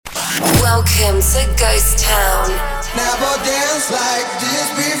Welcome to Ghostt Town. Never danced like this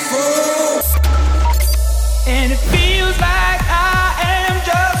before. And it feels like I am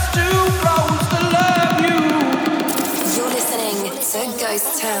just too close to love you. You're listening to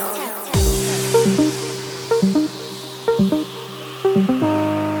Ghostt Town.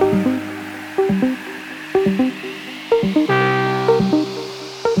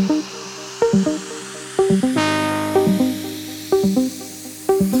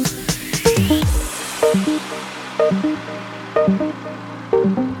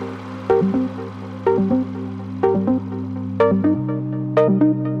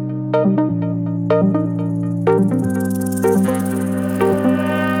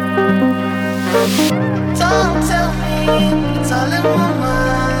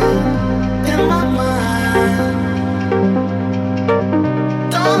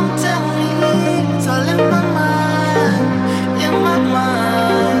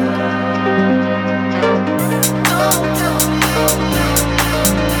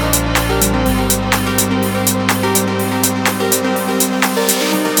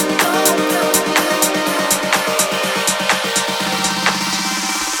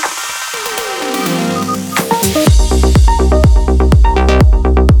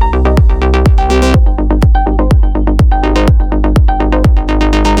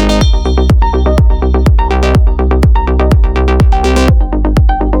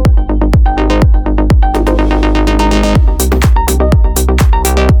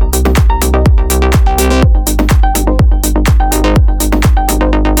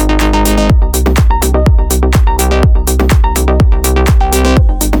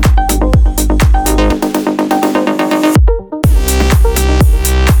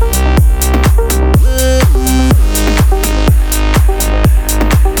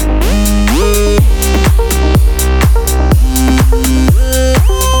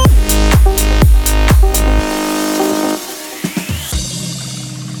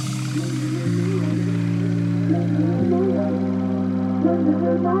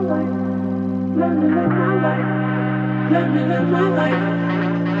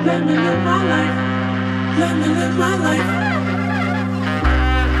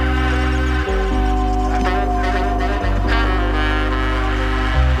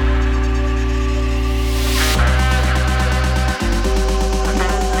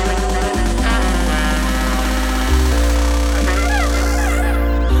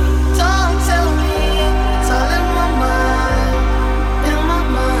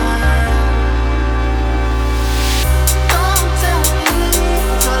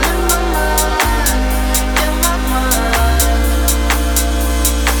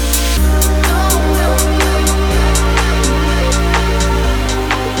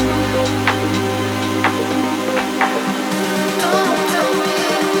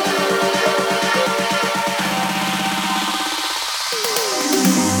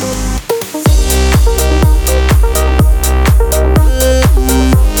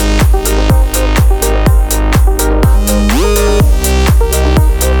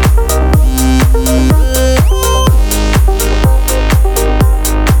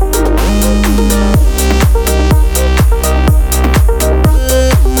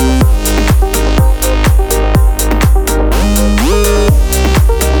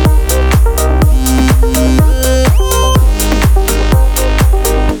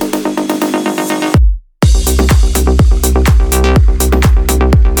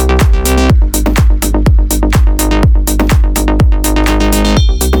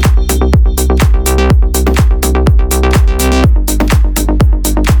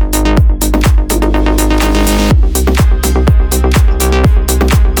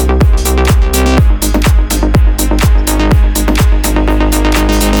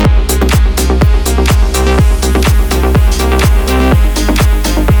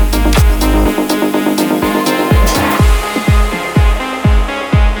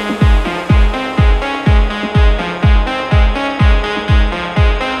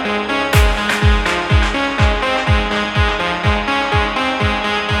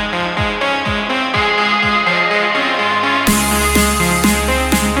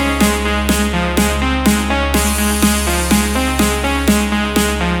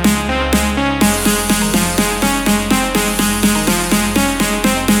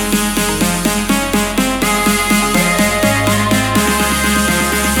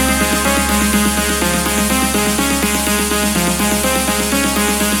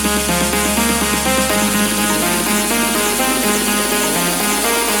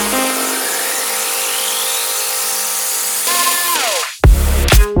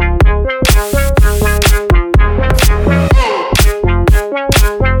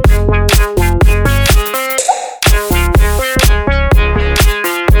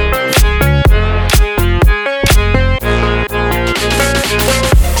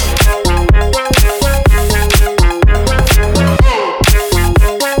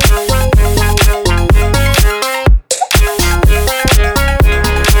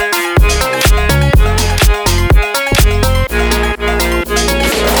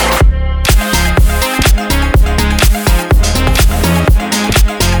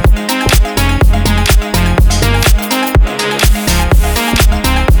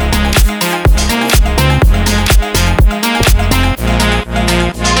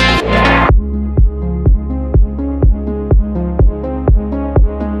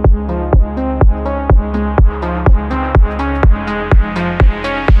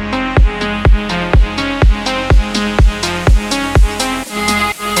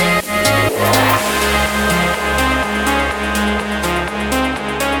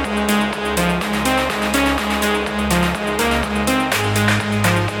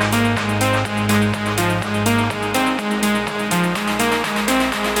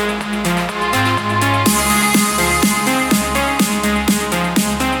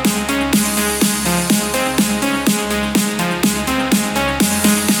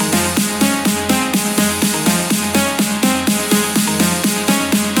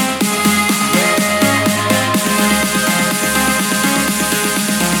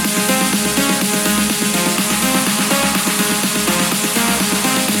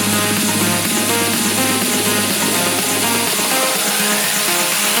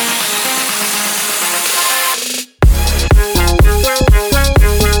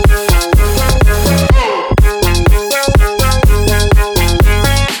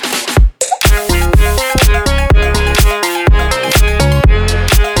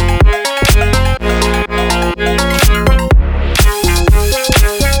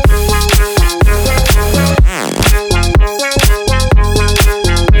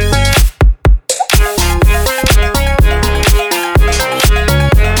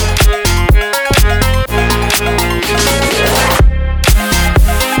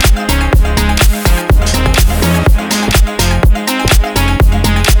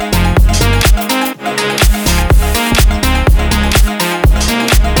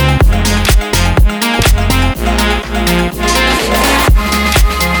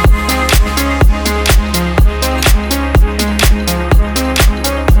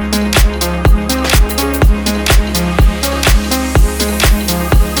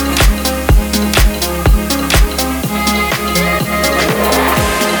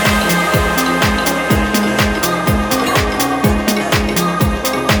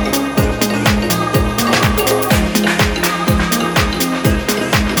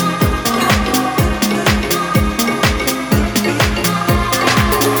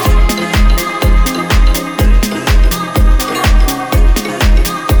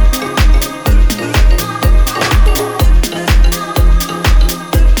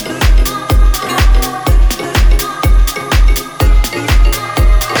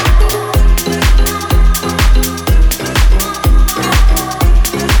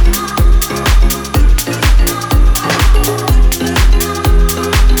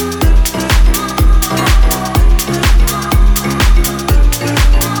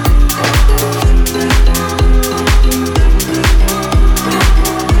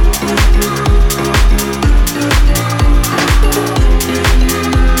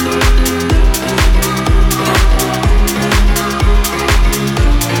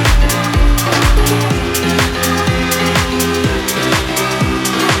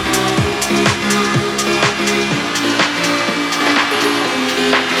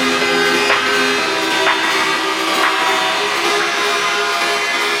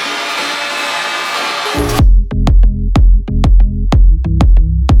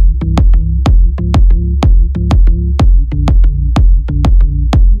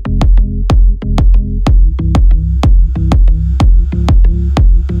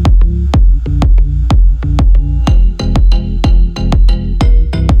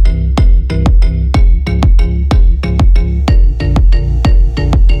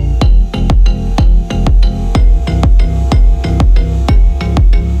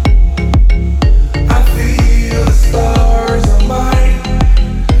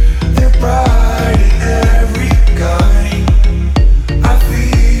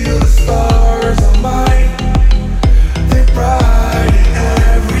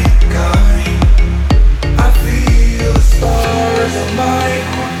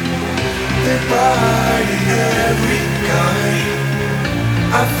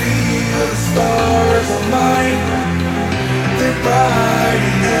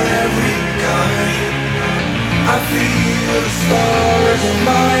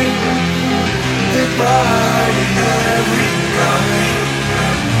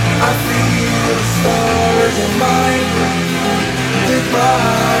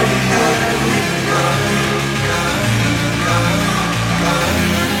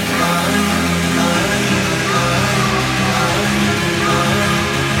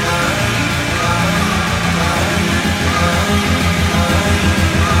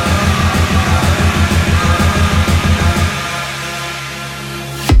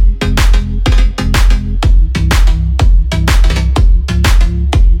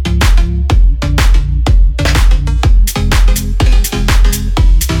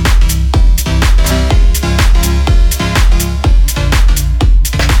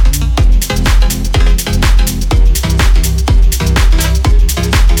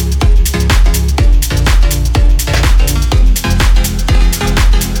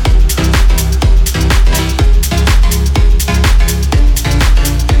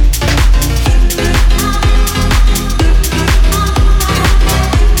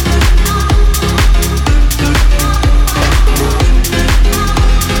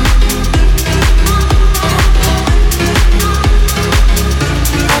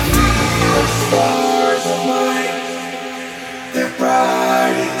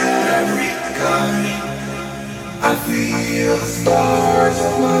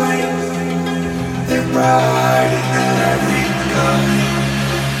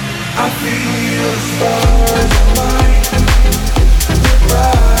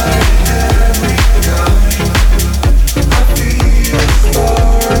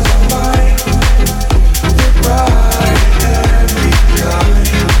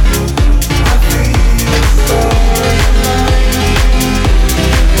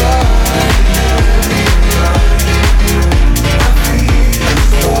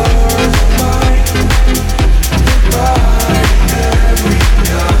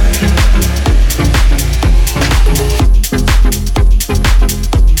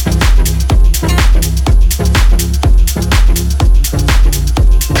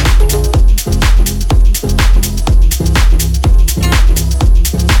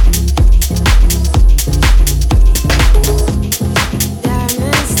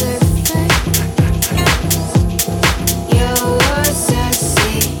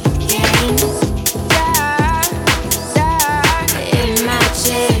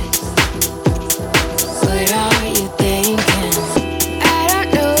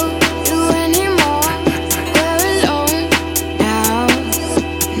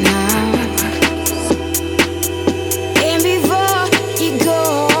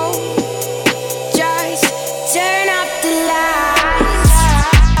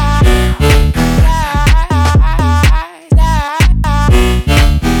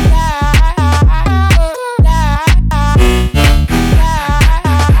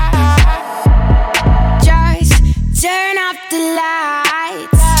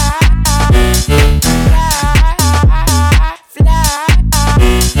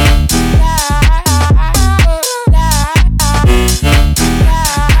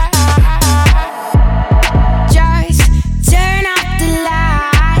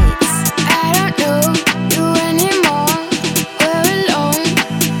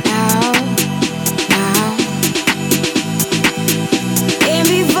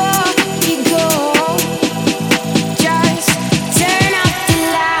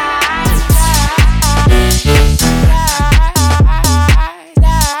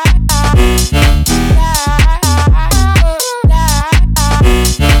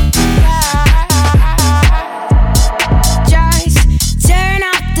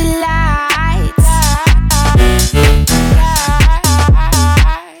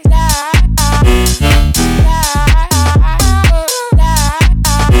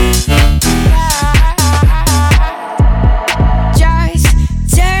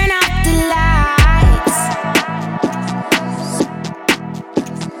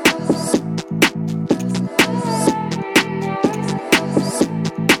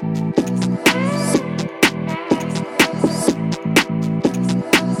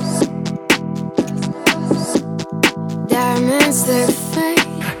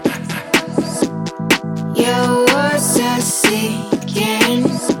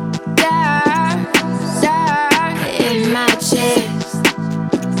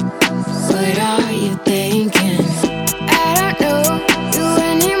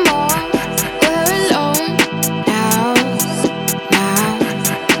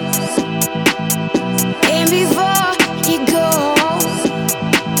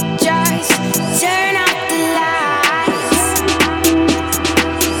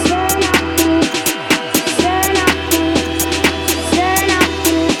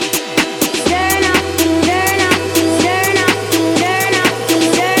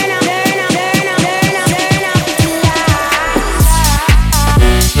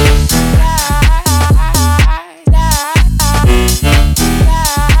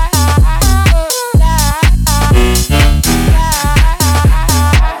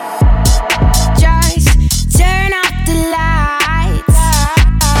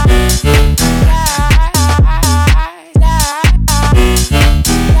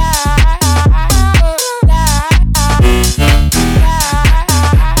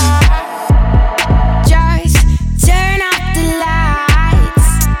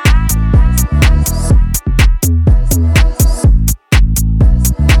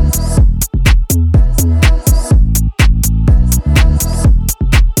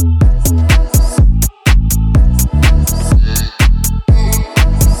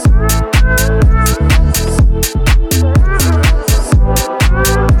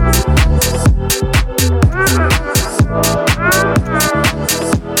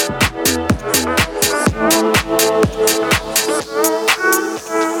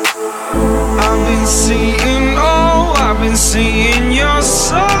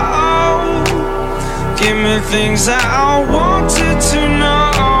 things that I wanted to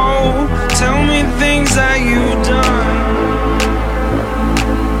know. Tell me things that you've done.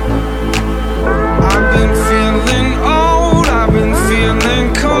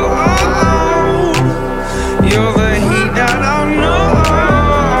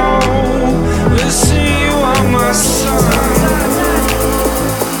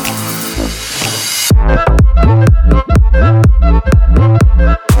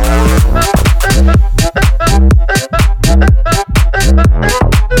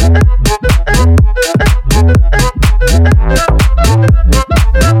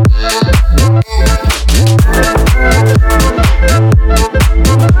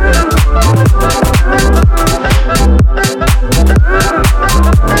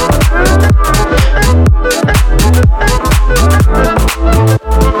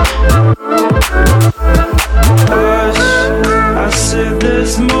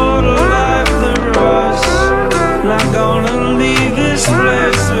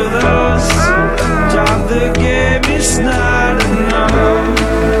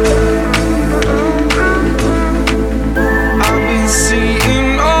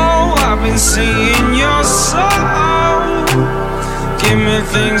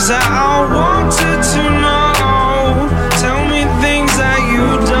 things that I wanted to know. Tell me things that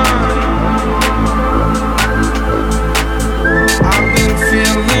you've done. I've been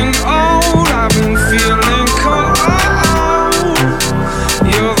feeling old, I've been feeling cold.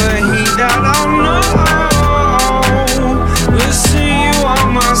 You're the heat that I know. Listen, you are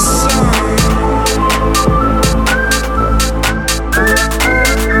my sun.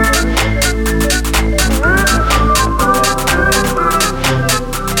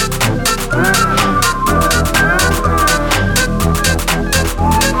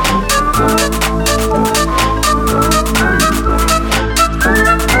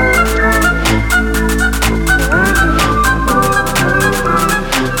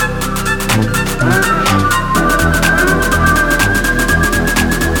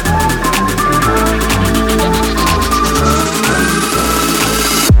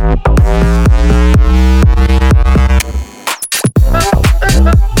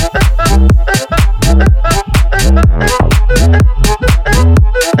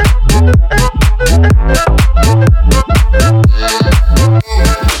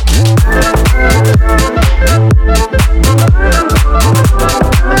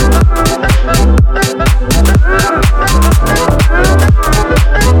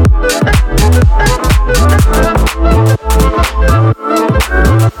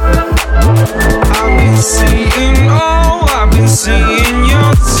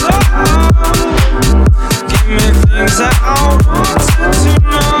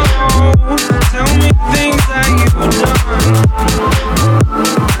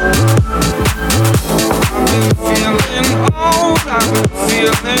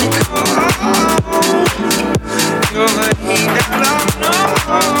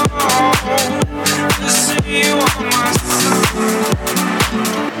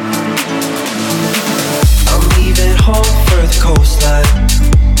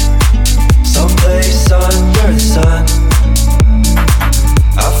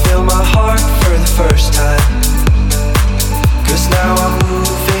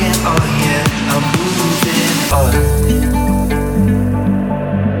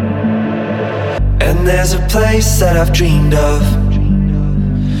 That I've dreamed of,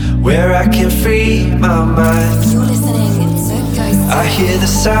 where I can free my mind. You're listening to Ghostt Town. I hear the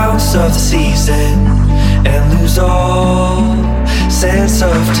sounds of the season and lose all sense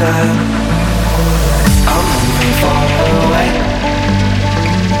of time. I'm moving far away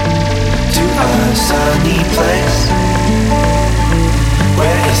to a sunny place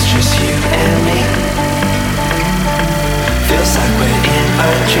where it's just you and me. Feels like we're in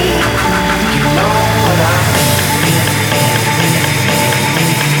a dream. You know what I mean.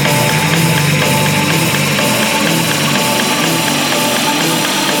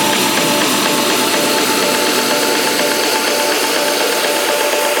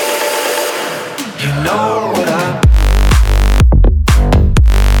 You know what I'm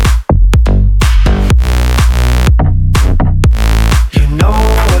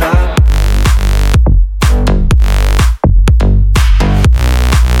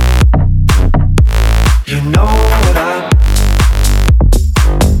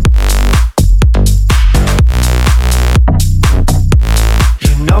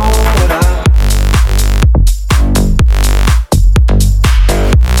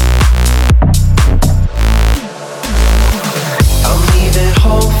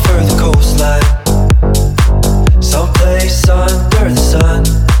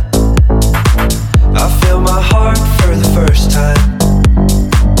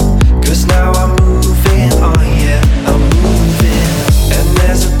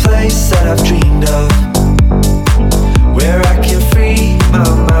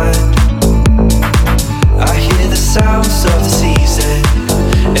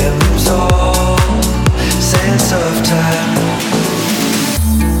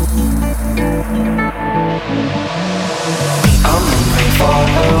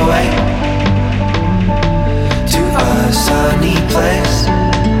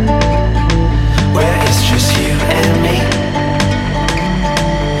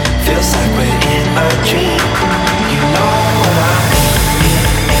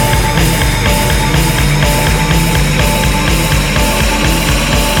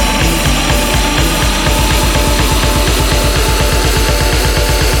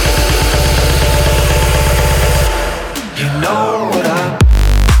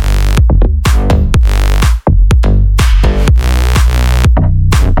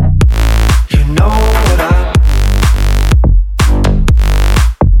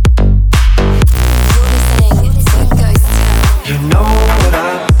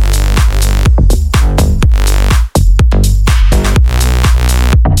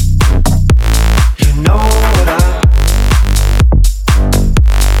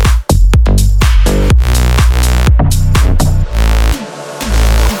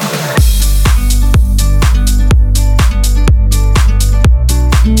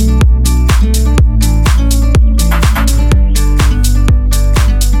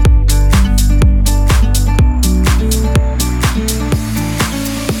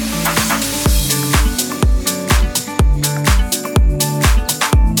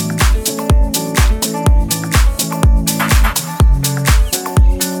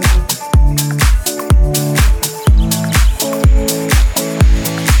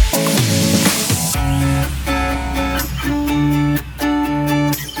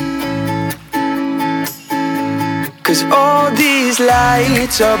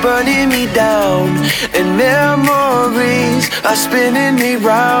lights are burning me down, and memories are spinning me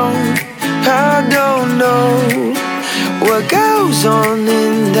round. I don't know what goes on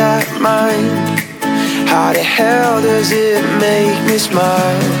in that mind. How the hell does it make me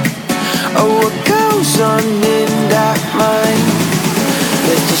smile? Oh, what goes on in that mind?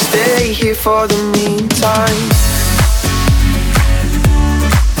 Let's just stay here for the meantime.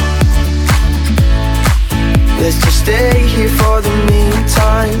 Let's just stay here for the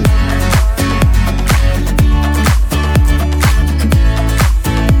meantime.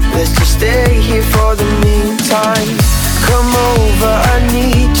 Let's just stay here for the meantime. Come over, I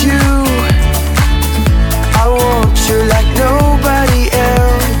need you. I want you like nobody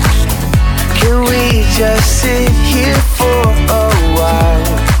else. Can we just sit here for a while?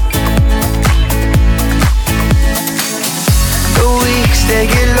 The weeks, they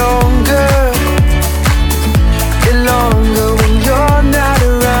get longer when you're not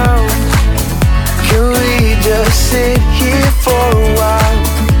around. Can we just sit here for a while?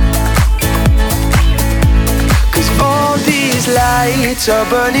 'Cause all these lights are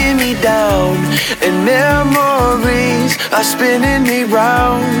burning me down, and memories are spinning me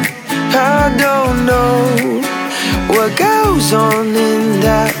round. I don't know what goes on in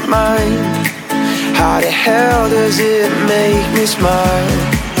that mind. How the hell does it make me smile?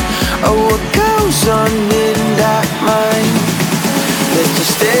 Oh, what goes on in that mind? Let's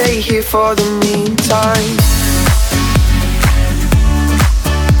just stay here for the meantime.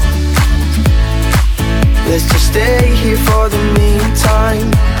 Let's just stay here for the meantime.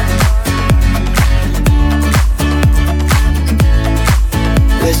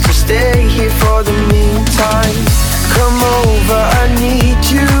 Let's just stay here for the meantime. Come over, I need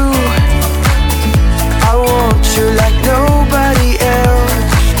you. I want you like nobody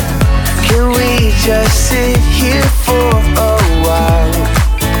else. Can we just sit here for a while?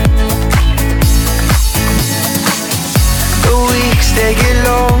 The weeks, they get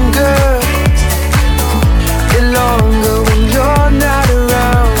longer when you're not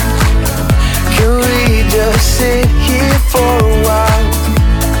around. Can we just sit here for a while?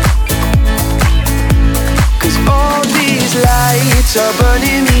 'Cause all these lights are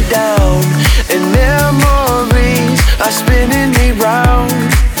burning me down, and memories are spinning me round.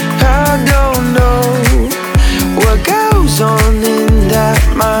 I don't know what goes on in that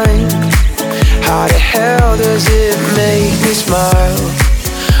mind. How the hell does it make me smile?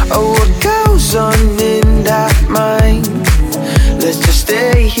 Oh, what goes on in that mind? Let's just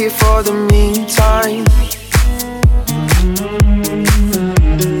stay here for the meantime.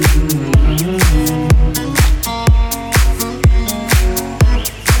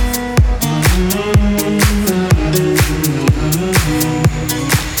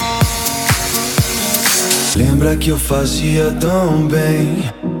 Lembra que eu fazia tão bem,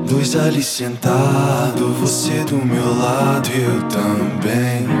 dois ali sentado, você do meu lado e eu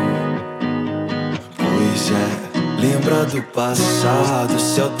também. Pois é, lembra do passado, o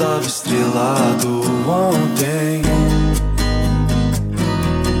céu tava estrelado ontem.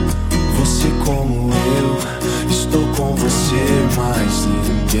 Você como eu, estou com você, mais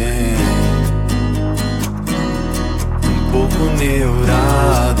ninguém. Um pouco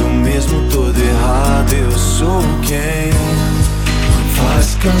neurado, mesmo todo errado, eu sou quem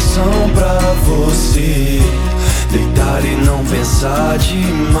faz canção pra você deitar e não pensar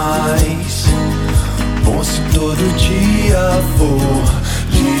demais. Bom se todo dia for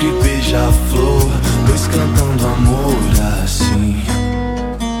gira e beija-flor, dois cantando amor assim.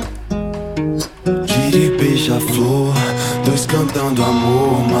 Gira e beija-flor, dois cantando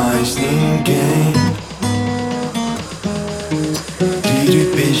amor, mais ninguém. Gira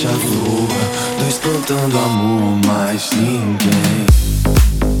e beija-flor, dois cantando amor, mais ninguém.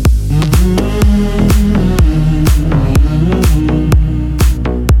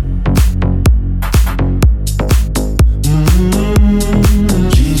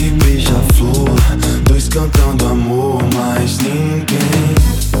 Gira e beija-flor, dois cantando amor, mais ninguém.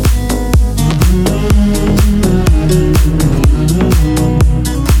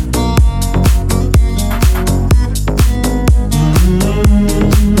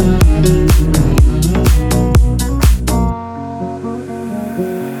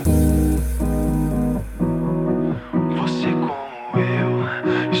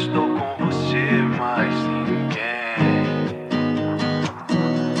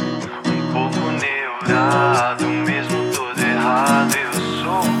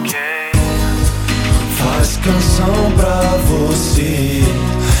 Canção pra você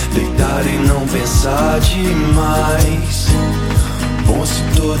deitar e não pensar demais. Bom se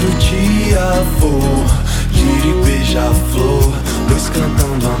todo dia for gira e beija-flor, dois dois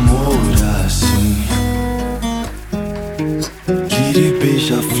cantando amor assim. Gire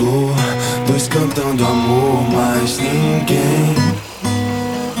beija-flor, dois cantando amor, mais ninguém.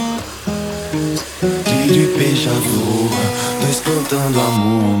 Gire beija-flor, dois cantando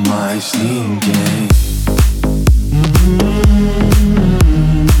amor, mais ninguém.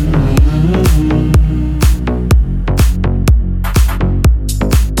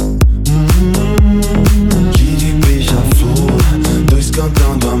 Gire beija-flor, dois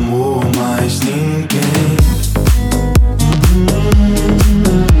cantando amor, mais ninguém.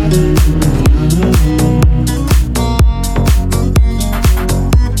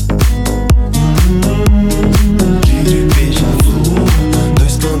 Gire beija-flor,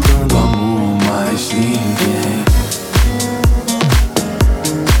 dois cantando amor, mais ninguém.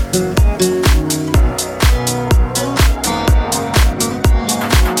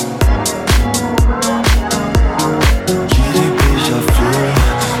 Gire beija-flor,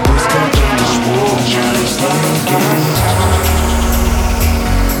 dois cantando amor, mais ninguém.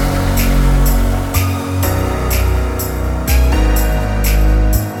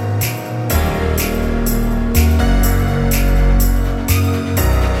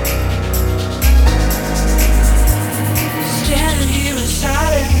 Standing here in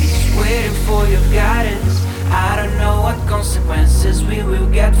silence, waiting for your guidance. I don't know what consequences we will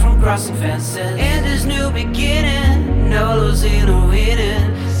get from crossing fences. In this new beginning, no losing or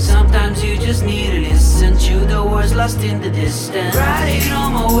winning. Sometimes you just need to listen to the words lost in the distance. Riding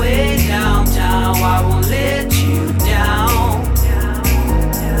on my way downtown, I won't let you down.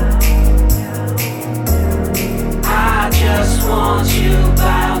 I just want you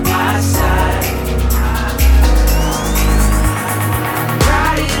by my side.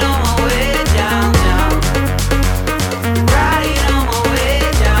 Riding on my way downtown. Riding on my way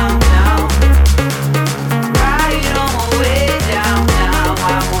downtown. Riding on my way downtown.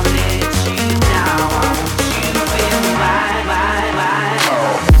 I won't let you down. I want you in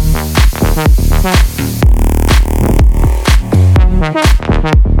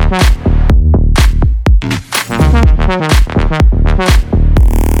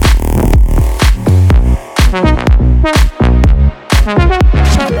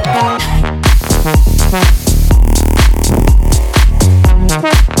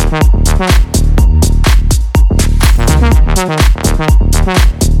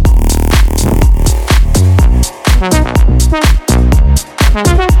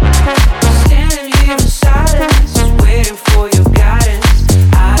Standing here in silence, waiting for your guidance.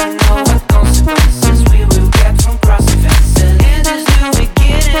 I don't know what consequences we will get from crossing fences. In this new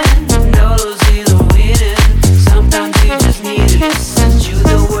beginning, no losing or winning. Sometimes you just need to listen to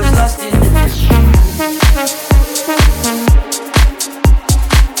the words lost in the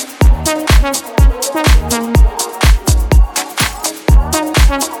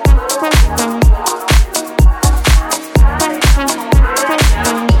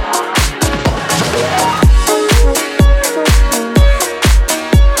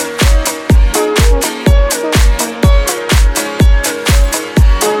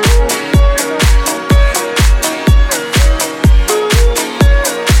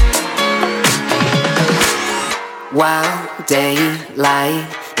While daylight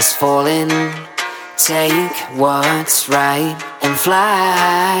is falling, take what's right and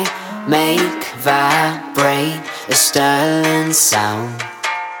fly. Make vibrate a sterling sound.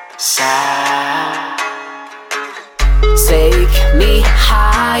 Take me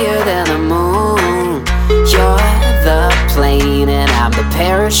higher than the moon. You're the plane and I'm the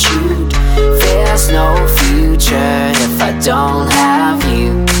parachute. There's no future if I don't have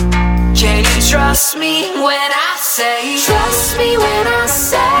you. Can you trust me when I say? Trust me when I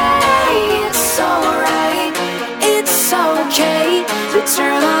say it's alright, it's okay to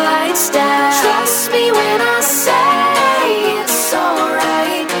turn the lights down. Trust me when I say it's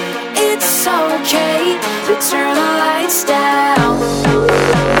alright, it's okay to turn the lights down.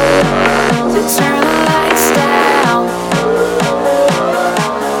 To turn the lights down.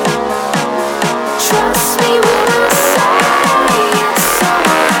 Trust me when I say it's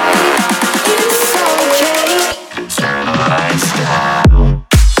alright, it's okay. Turn the lights down.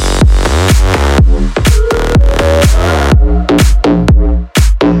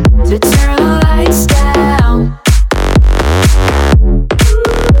 To turn the lights down.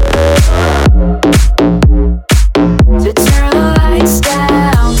 To turn the lights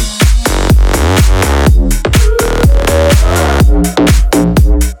down.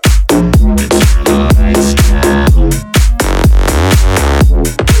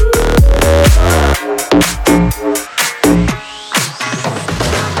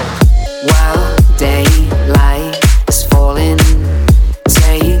 While daylight is falling,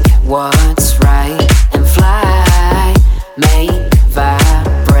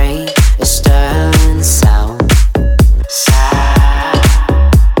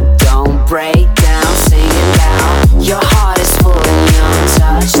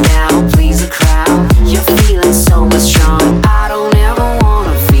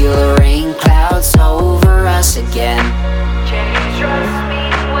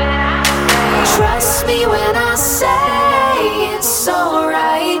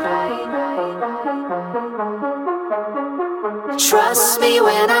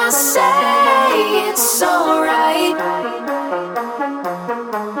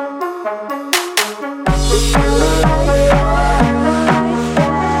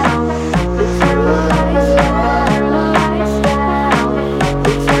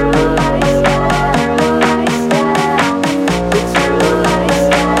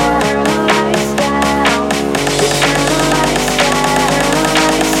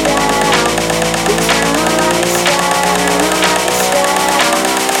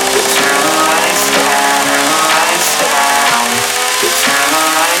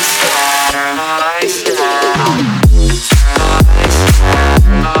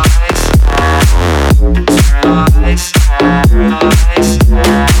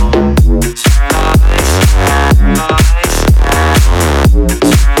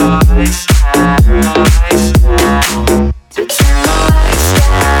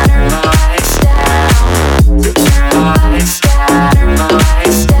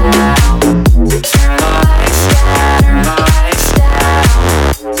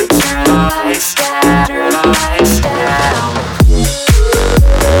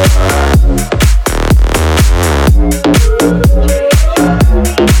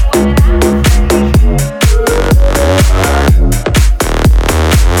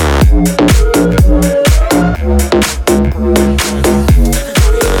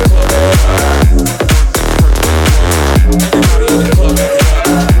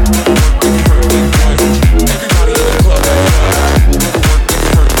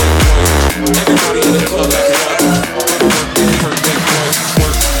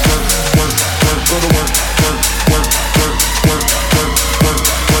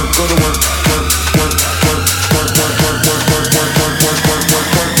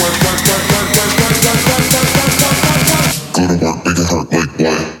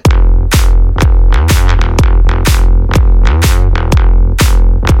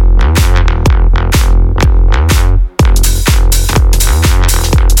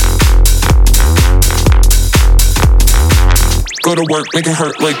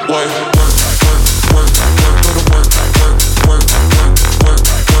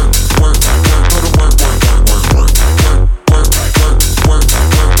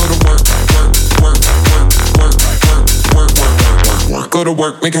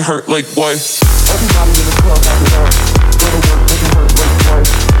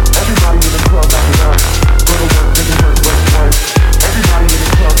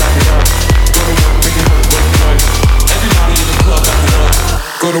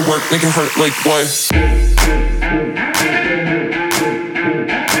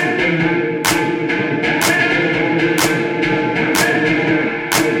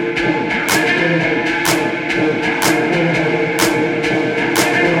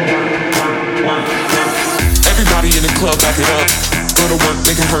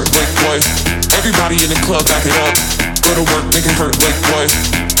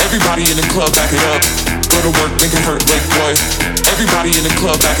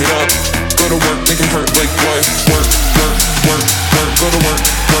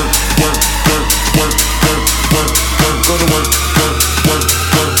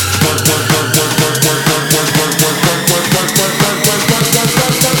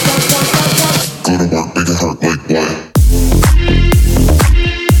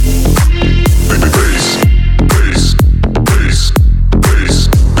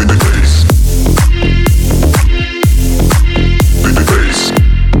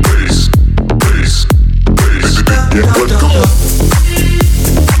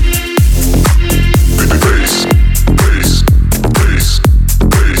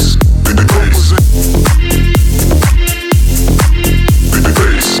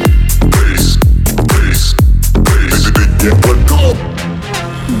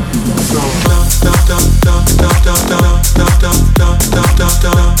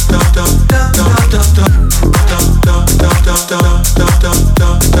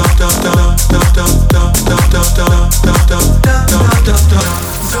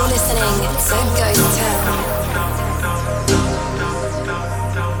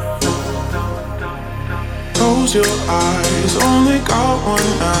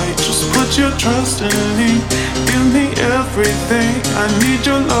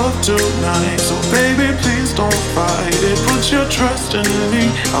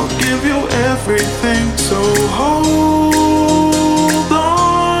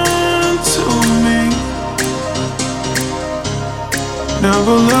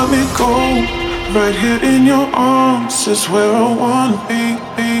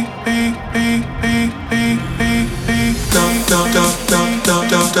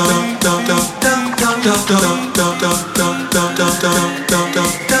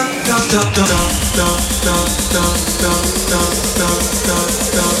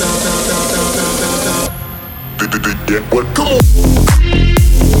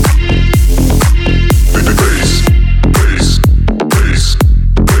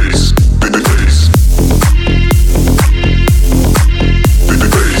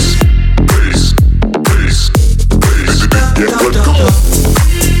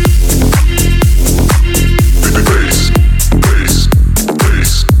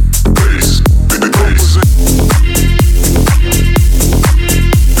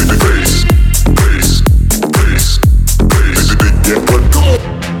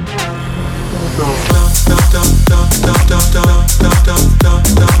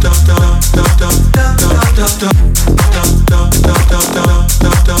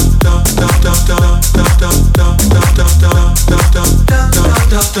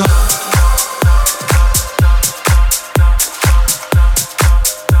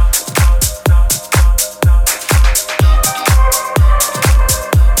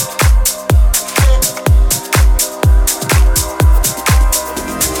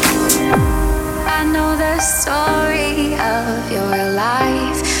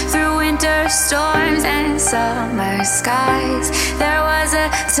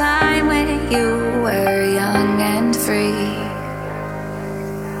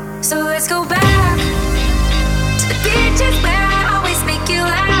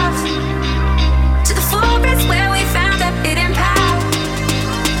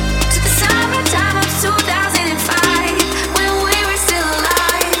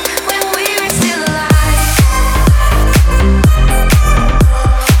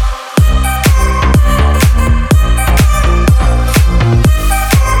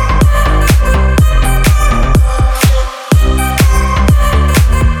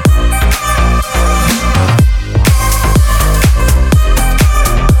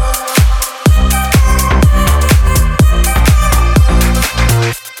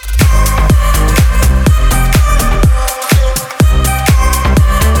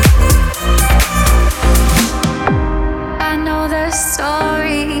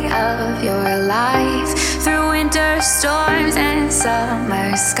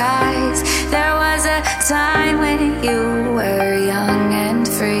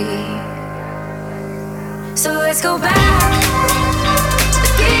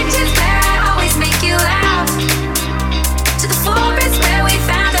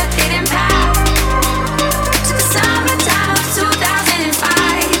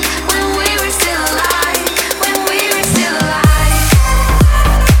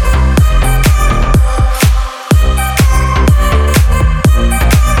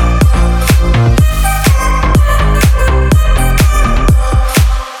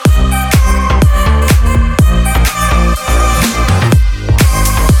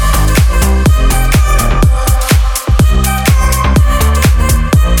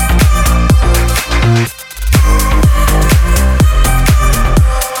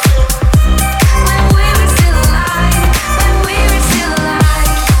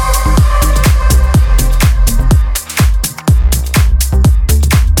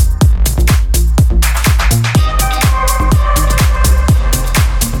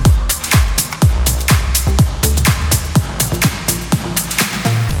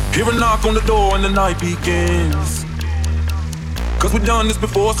 On the door and the night begins. Cause we've done this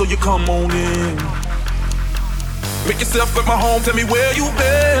before, so you come on in. Make yourself at my home, tell me where you've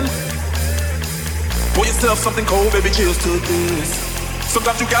been. Pour yourself something cold, baby, cheers to this.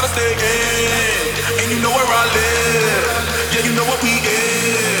 Sometimes you gotta stay in, and you know where I live. Yeah, you know what we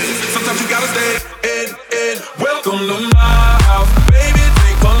is. Sometimes you gotta stay in. Welcome to my house, baby,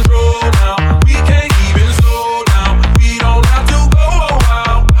 take control now. We can't even slow down, we don't have to go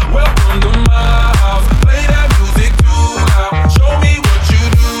out. Welcome to my house, play that music too loud. Show me what you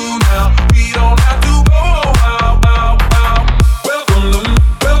do now, we don't have to go out. Welcome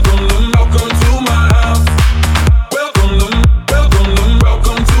to my house.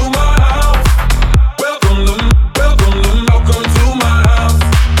 Welcome to my house. Welcome to my house.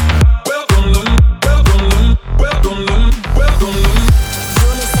 Welcome to.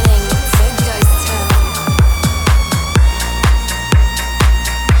 You're listening to Ghostt Town.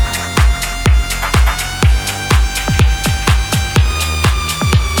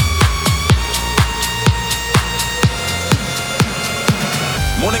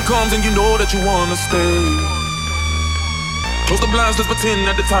 Morning comes and you know that you wanna stay. Close the blinds, let's pretend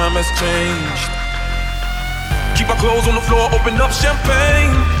that the time has changed. Keep our clothes on the floor, open up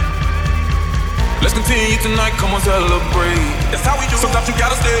champagne. Let's continue tonight, come on, celebrate. That's how we do. Sometimes you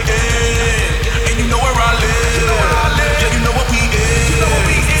gotta stay in, and you know where I live. Yeah, you know what we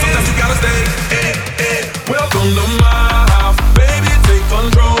is. Sometimes you gotta stay in. Welcome to my house, baby, take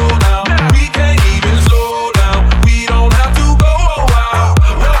control now. We can't even slow down, we don't have to go out.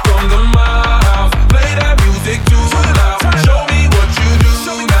 Welcome to my house, play that music too loud. Show me what you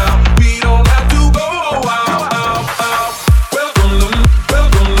do now, we don't have to go out. Welcome to my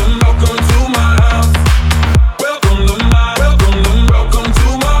house. Welcome to my house. Welcome to my house.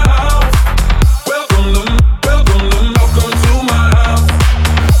 Welcome to my house.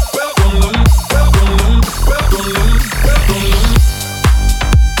 Welcome to.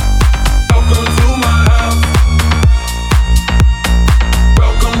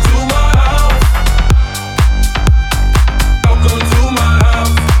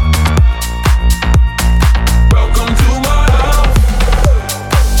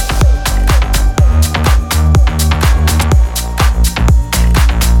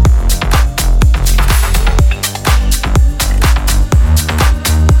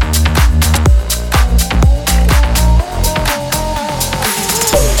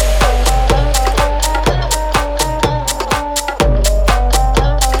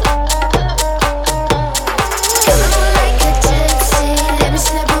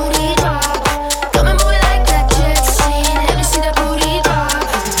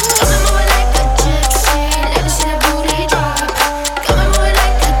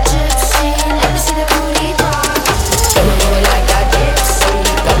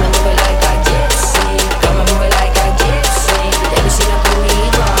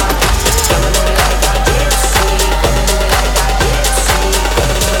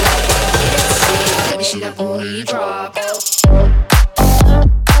 see that booty drop.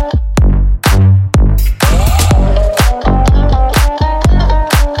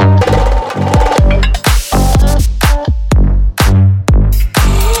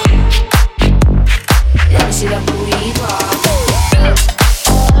 Let me see that booty drop.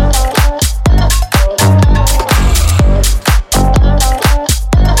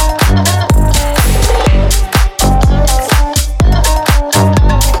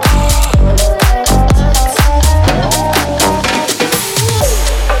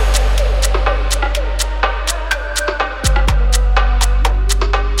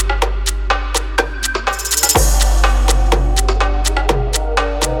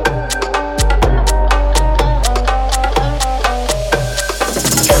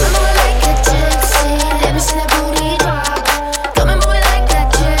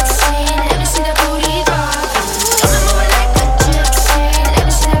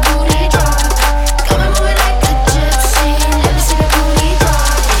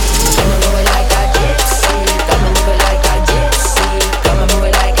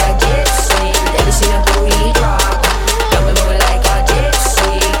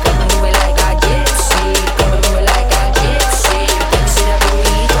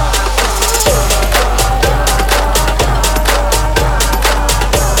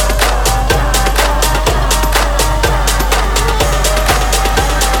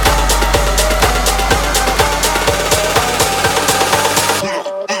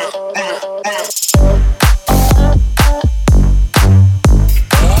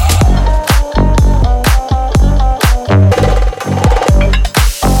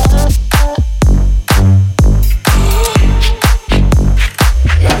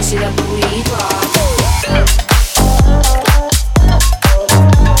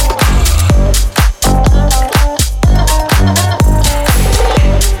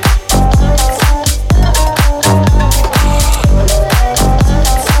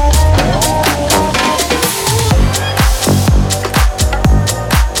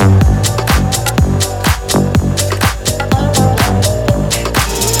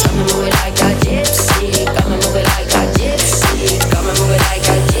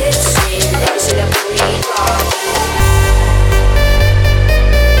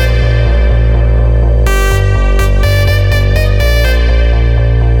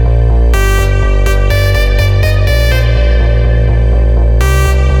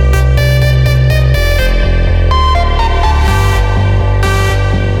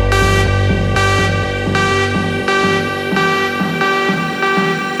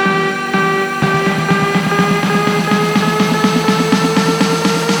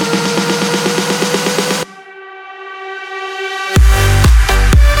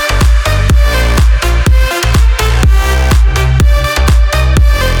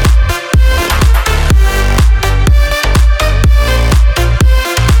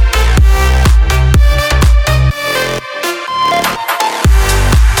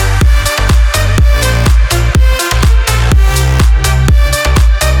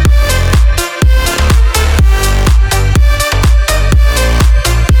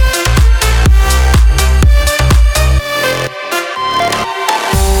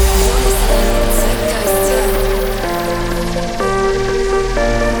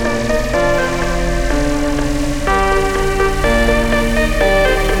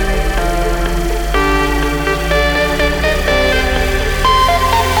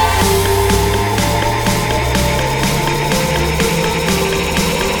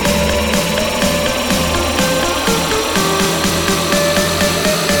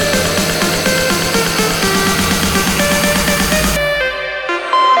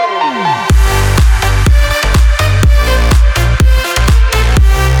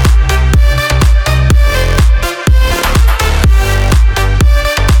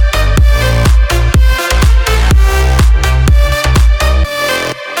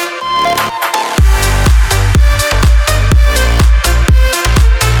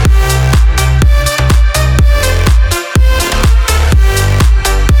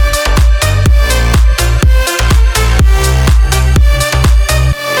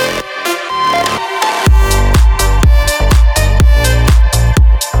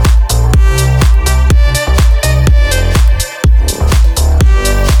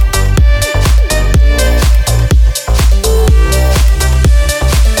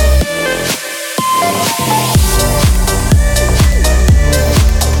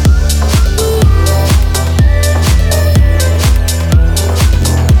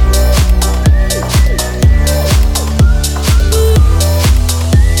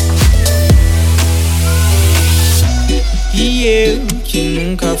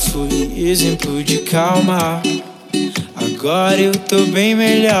 exemplo de calma. Agora eu tô bem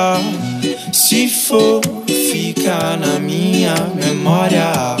melhor. Se for, fica na minha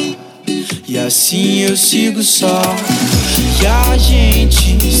memória. E assim eu sigo só. E a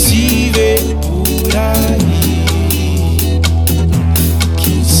gente se vê por aí.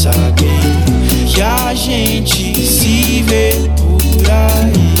 Quem sabe? E a gente se vê por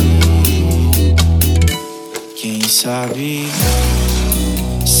aí. Quem sabe?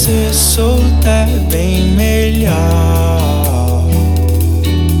 Ser solto é bem melhor.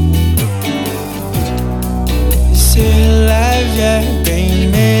 Ser leve é bem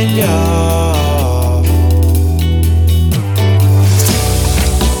melhor.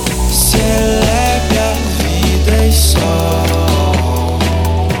 Ser leve a vida é só.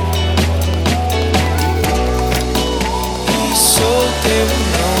 E solto eu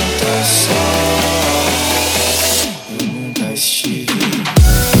não tô só. Eu nunca estive.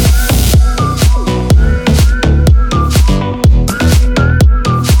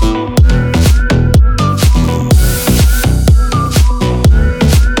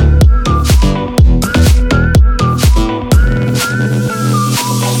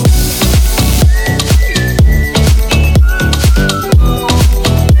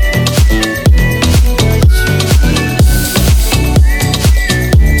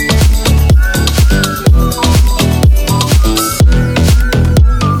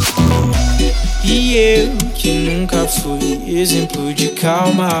 Fui exemplo de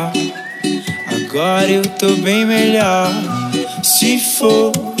calma. Agora eu tô bem melhor. Se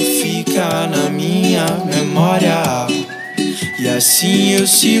for, fica na minha memória. E assim eu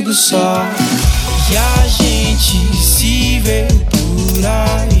sigo só. E a gente se vê por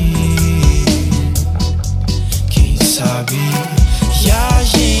aí. Quem sabe? E a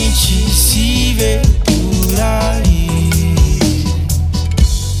gente se vê por aí.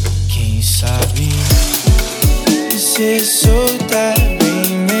 Quem sabe? Ser solto é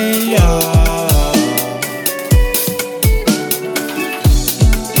bem melhor.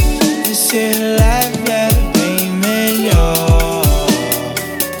 Ser leve é bem melhor.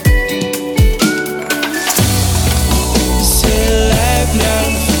 Ser leve a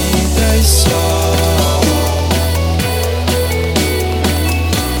vida é só.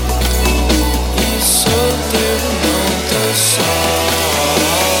 E solto eu não tô só.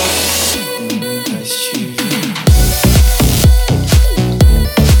 Eu nunca estive.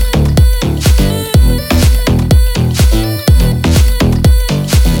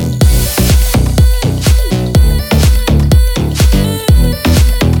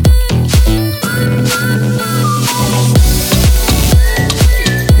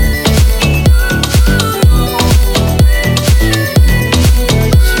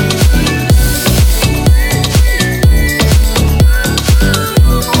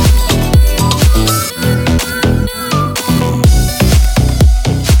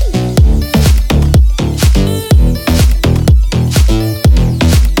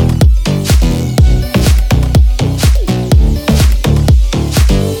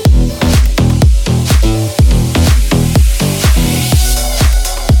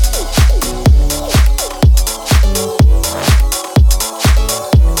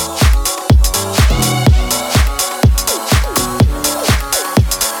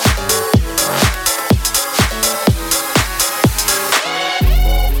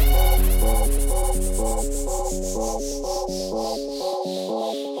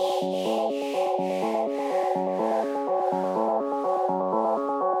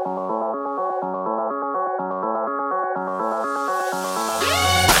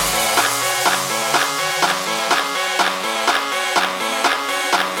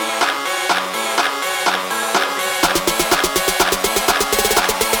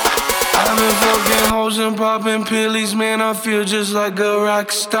 And popping pillies, man, I feel just like a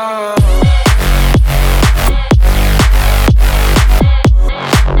rock star.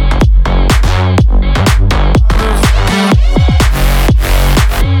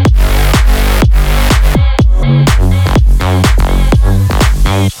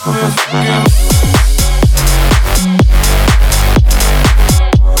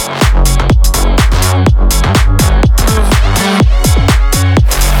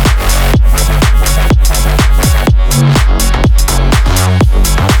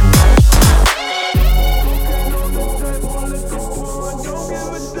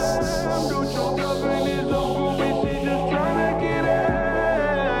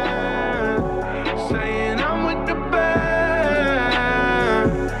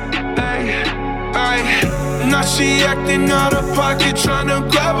 She acting out of pocket, tryna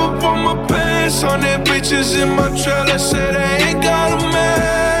grab up on my pants. 100 bitches in my trailer, say they ain't got a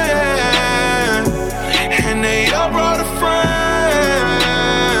man.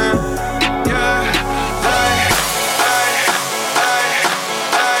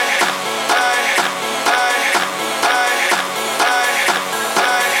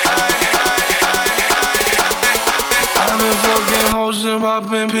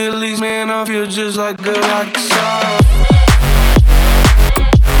 poppin' pills, man, I feel just like a rock star.